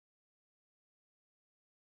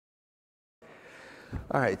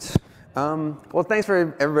All right. Well, thanks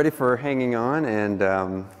for everybody for hanging on. And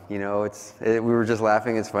you know, we were just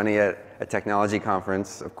laughing. It's funny at a technology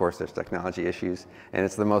conference. Of course, there's technology issues, and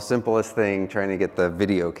it's the most simplest thing trying to get the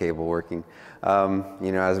video cable working.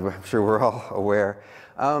 You know, as I'm sure we're all aware.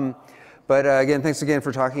 But again, thanks again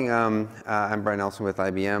for talking. I'm Brian Nelson with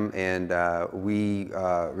IBM, and we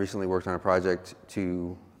recently worked on a project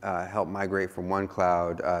to help migrate from one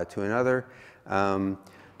cloud to another.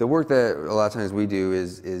 The work that a lot of times we do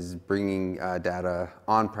is bringing data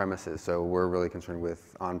on premises, so we're really concerned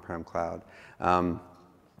with on-prem cloud.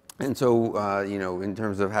 And so, you know, in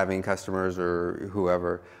terms of having customers or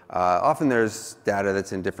whoever, often there's data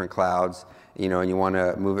that's in different clouds, you know, and you want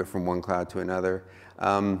to move it from one cloud to another.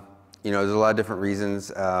 You know, there's a lot of different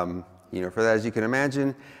reasons, you know, for that, as you can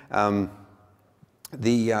imagine.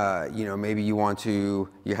 You know, maybe you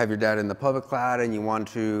have your data in the public cloud and you want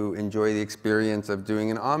to enjoy the experience of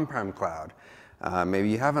doing an on-prem cloud. Maybe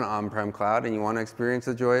you have an on-prem cloud and you want to experience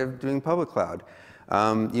the joy of doing public cloud.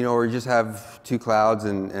 You know, or you just have two clouds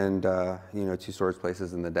and you know, two storage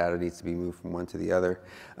places, and the data needs to be moved from one to the other.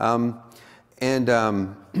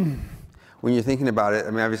 When you're thinking about it, I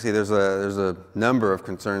mean, obviously there's a number of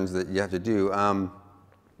concerns that you have to do.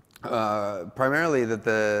 Primarily that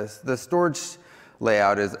the storage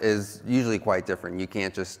layout is usually quite different. You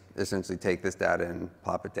can't just essentially take this data and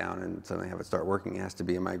plop it down and suddenly have it start working. It has to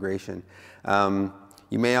be a migration.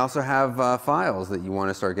 You may also have files that you want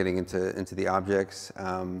to start getting into the objects.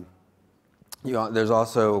 There's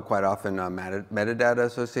also quite often metadata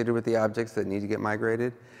associated with the objects that need to get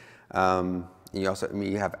migrated. You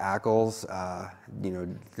have ACLs, you know,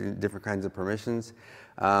 different kinds of permissions.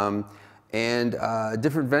 And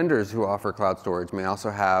different vendors who offer cloud storage may also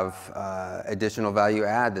have additional value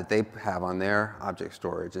add that they have on their object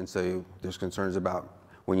storage. And so there's concerns about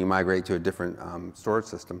when you migrate to a different storage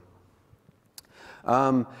system.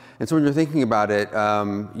 And so when you're thinking about it,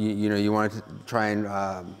 you know, you want to try and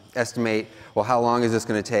estimate, well, how long is this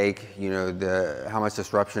going to take? You know, how much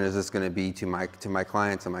disruption is this going to be to my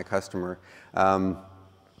client, to my customer? You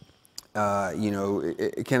know,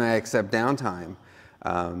 can I accept downtime?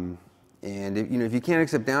 And if, you know, if you can't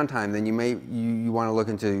accept downtime, then you want to look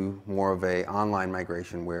into more of a online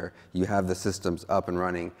migration where you have the systems up and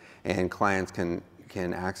running and clients can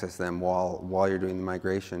access them while you're doing the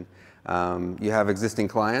migration. You have existing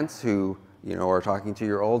clients who, you know, are talking to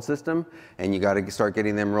your old system, and you got to start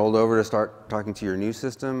getting them rolled over to start talking to your new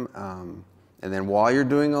system. And then while you're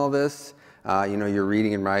doing all this, you know, you're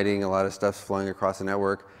reading and writing, a lot of stuff's flowing across the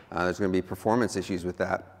network. There's going to be performance issues with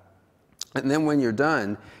that. And then when you're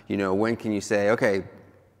done, you know, when can you say, okay,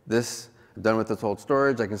 I'm done with this old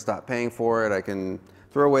storage, I can stop paying for it, I can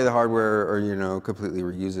throw away the hardware, or, you know, completely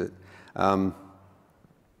reuse it.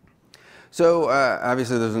 So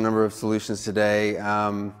obviously there's a number of solutions today.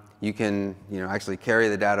 You can, you know, actually carry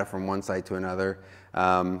the data from one site to another,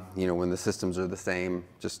 you know, when the systems are the same,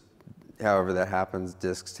 just however that happens,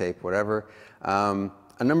 disks, tape, whatever.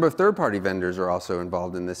 A number of third-party vendors are also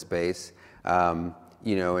involved in this space.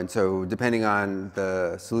 You know, and so depending on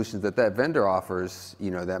the solutions that vendor offers, you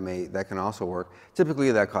know, that can also work.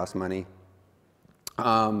 Typically that costs money.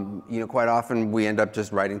 You know, quite often we end up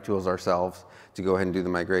just writing tools ourselves to go ahead and do the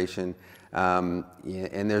migration. And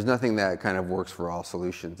there's nothing that kind of works for all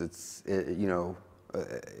solutions. You know,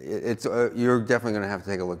 you're definitely going to have to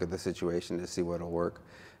take a look at the situation to see what'll work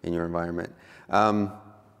in your environment.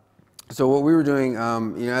 So what we were doing,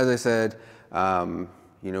 you know, as I said,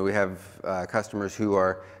 you know, we have customers who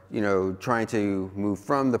are, you know, trying to move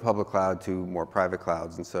from the public cloud to more private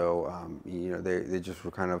clouds, and so, you know, they just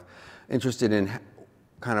were kind of interested in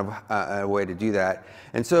kind of a way to do that.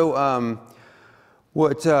 And so,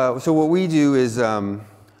 what we do is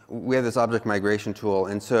we have this object migration tool,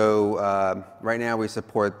 and so right now we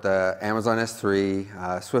support the Amazon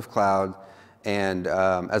S3, Swift Cloud, and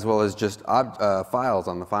as well as just files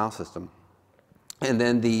on the file system. And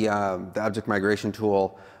then the object migration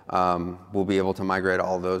tool will be able to migrate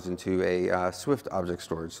all those into a Swift object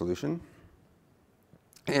storage solution.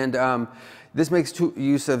 And this makes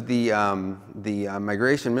use of the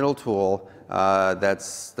migration middle tool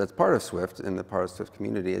that's part of Swift and the part of Swift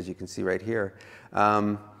community, as you can see right here.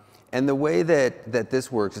 And the way that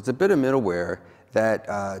this works, it's a bit of middleware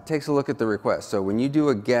that takes a look at the request. So when you do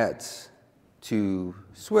a get to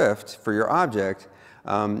Swift for your object,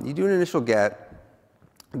 you do an initial get.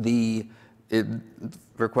 The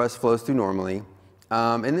request flows through normally.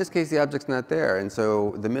 In this case, the object's not there, and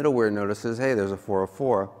so the middleware notices, hey, there's a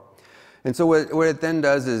 404. And so what it then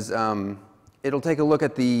does is it'll take a look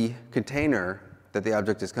at the container that the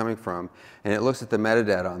object is coming from, and it looks at the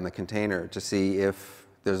metadata on the container to see if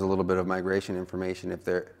there's a little bit of migration information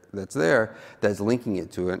that's linking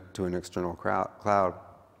it to an external cloud.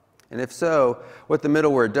 And if so, what the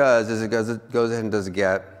middleware does is it goes ahead and does a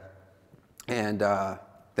get, and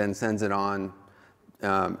then sends it on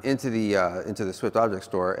into the Swift object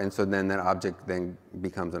store, and so then that object then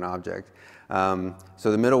becomes an object.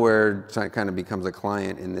 So the middleware kind of becomes a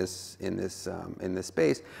client in this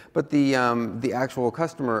space, but the actual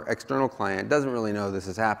customer external client doesn't really know this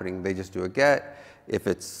is happening. They just do a get. If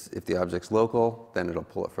the object's local, then it'll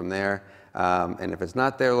pull it from there, and if it's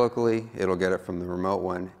not there locally, it'll get it from the remote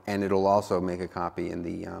one, and it'll also make a copy in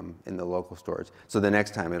the local storage. So the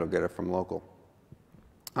next time it'll get it from local.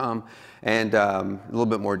 And a little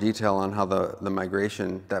bit more detail on how that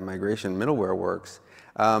migration middleware works.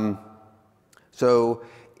 So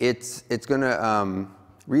it's going to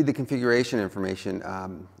read the configuration information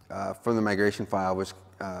from the migration file, which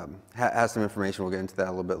has some information. We'll get into that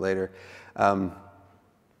a little bit later.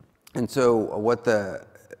 And so what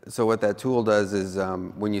that tool does is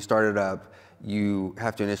when you start it up, you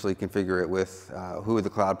have to initially configure it with who the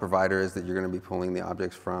cloud provider is that you're going to be pulling the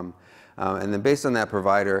objects from. And then based on that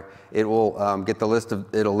provider, it will get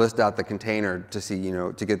it'll list out the container to see,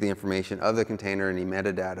 to get the information of the container and any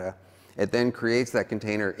metadata. It then creates that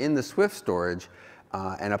container in the Swift storage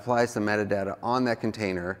and applies some metadata on that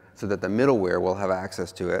container so that the middleware will have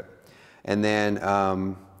access to it. And then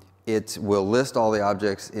it will list all the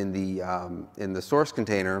objects in the source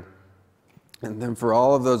container. And then for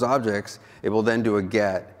all of those objects, it will then do a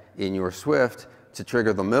get in your Swift to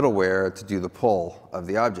trigger the middleware to do the pull of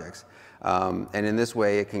the objects. And in this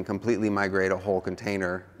way, it can completely migrate a whole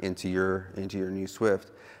container into your new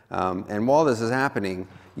Swift. And while this is happening,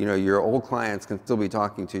 your old clients can still be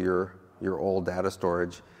talking to your old data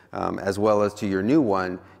storage, as well as to your new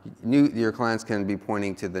one. Your clients can be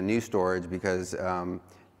pointing to the new storage because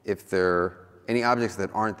if there are any objects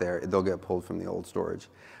that aren't there, they'll get pulled from the old storage.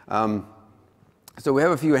 So we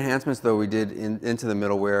have a few enhancements, though, we did into the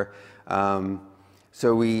middleware.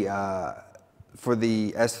 So we for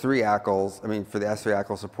the S3 ACLs, for the S3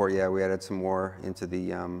 ACL support, yeah, we added some more into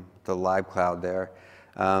the live cloud there.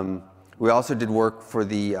 We also did work for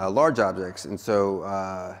the large objects, and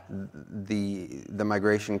so the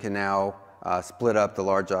migration can now split up the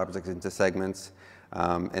large objects into segments,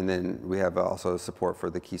 and then we have also support for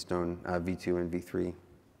the Keystone V2 and V3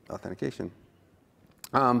 authentication.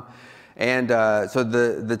 So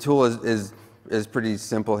the tool is pretty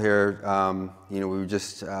simple here. We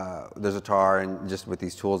just there's a tar and just with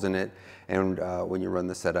these tools in it, and when you run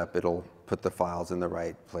the setup, it'll put the files in the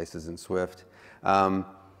right places in Swift.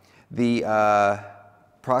 The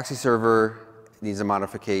proxy server needs a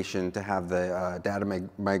modification to have the data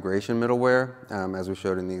migration middleware, as we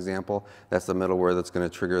showed in the example. That's the middleware that's going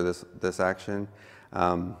to trigger this action.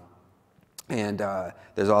 And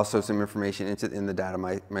there's also some information in the data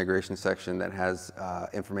migration section that has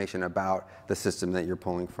information about the system that you're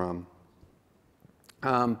pulling from.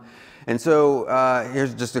 And so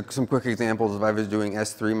here's just some quick examples. If I was doing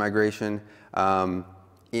S3 migration,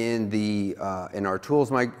 in our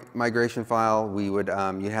tools migration file, we would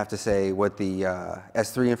you'd have to say what the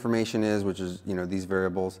S3 information is, which is these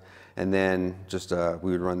variables, and then just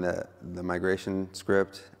we would run the migration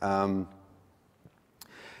script.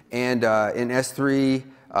 And in S3,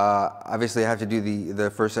 obviously I have to do the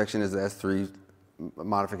first section is the S3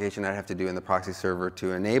 modification I have to do in the proxy server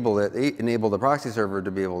to enable the proxy server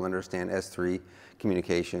to be able to understand S3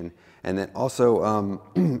 communication. And then also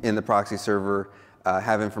in the proxy server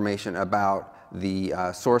have information about the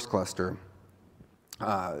source cluster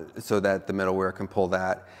so that the middleware can pull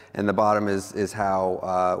that. And the bottom is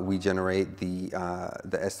how we generate the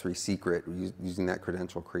S3 secret using that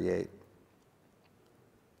credential create.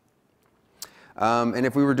 And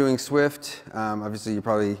if we were doing Swift, obviously you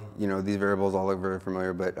probably, these variables all look very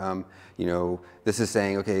familiar, but this is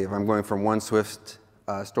saying, okay, if I'm going from one Swift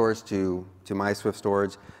storage to my Swift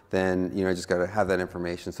storage, then I just got to have that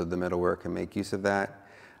information so the middleware can make use of that.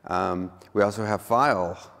 We also have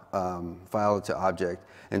file to object,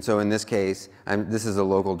 and so in this case, this is a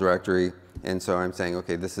local directory, and so I'm saying,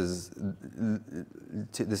 okay, this is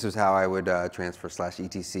how I would transfer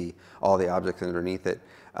 /etc all the objects underneath it.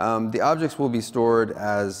 The objects will be stored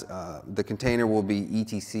as the container will be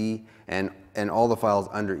etc, and all the files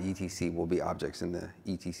under etc will be objects in the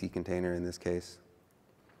etc container in this case.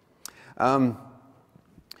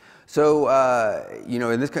 So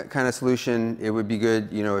in this kind of solution, it would be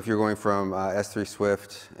good, if you're going from S3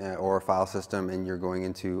 Swift or a file system and you're going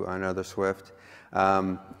into another Swift.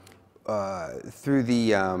 Through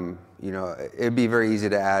the, it'd be very easy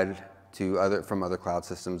to add to from other cloud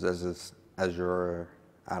systems as Azure,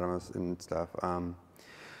 Atomos, and stuff.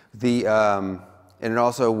 And it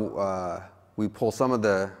also we pull some of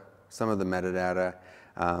the metadata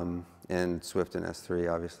in Swift and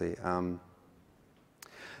S3, obviously.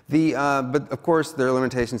 But of course, there are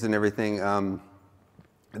limitations in everything.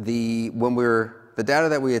 The data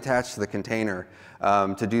that we attach to the container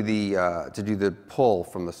to do the pull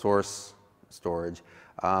from the source storage,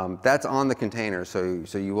 that's on the container. So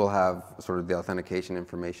you will have sort of the authentication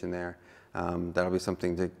information there. That'll be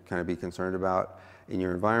something to kind of be concerned about in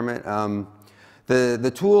your environment.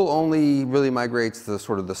 The tool only really migrates the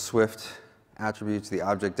sort of the Swift attributes, the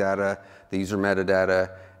object data, the user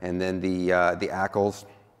metadata, and then the ACLs.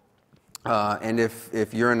 And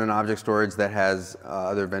if you're in an object storage that has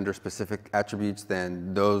other vendor-specific attributes,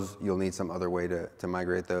 then those you'll need some other way to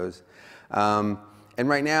migrate those. And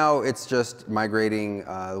right now, it's just migrating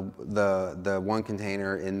the one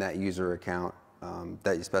container in that user account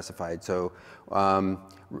that you specified. So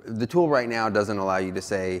the tool right now doesn't allow you to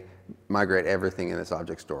say migrate everything in this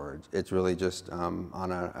object storage. It's really just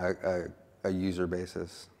on a user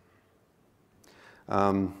basis.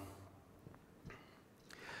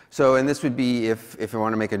 So, and this would be if you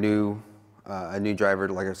want to make a new driver,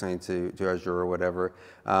 like I was saying, to Azure or whatever.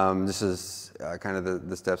 This is kind of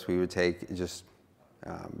the steps we would take. Just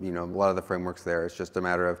you know, a lot of the frameworks there. It's just a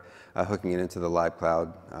matter of hooking it into the live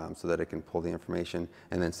cloud so that it can pull the information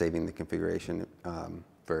and then saving the configuration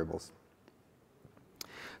variables.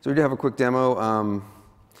 So we do have a quick demo,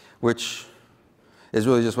 which is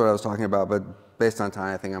really just what I was talking about. But based on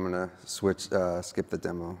time, I think I'm going to skip the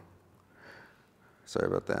demo. Sorry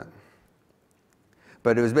about that.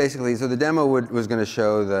 But it was basically, so the demo was going to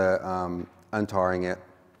show the untarring it.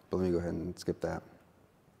 But let me go ahead and skip that.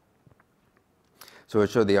 So it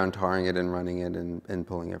showed the untarring it and running it and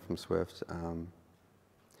pulling it from Swift.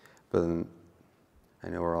 But then I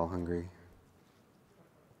know we're all hungry.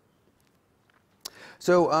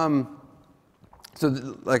 So,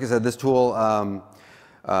 like I said, this tool,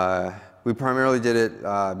 we primarily did it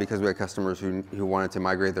because we had customers who wanted to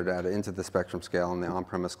migrate their data into the Spectrum scale in the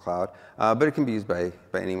on-premise cloud. But it can be used by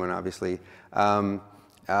anyone, obviously.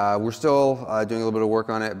 We're still doing a little bit of work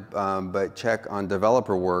on it, but check on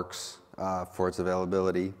DeveloperWorks for its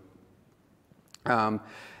availability. Like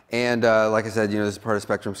I said, you know, this is part of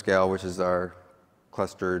Spectrum Scale, which is our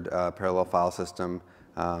clustered parallel file system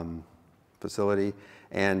facility.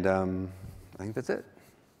 And I think that's it.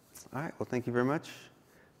 All right. Well, thank you very much.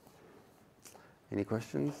 Any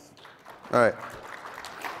questions? All right.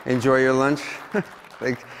 Enjoy your lunch.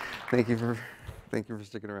 Thank you for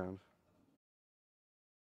sticking around.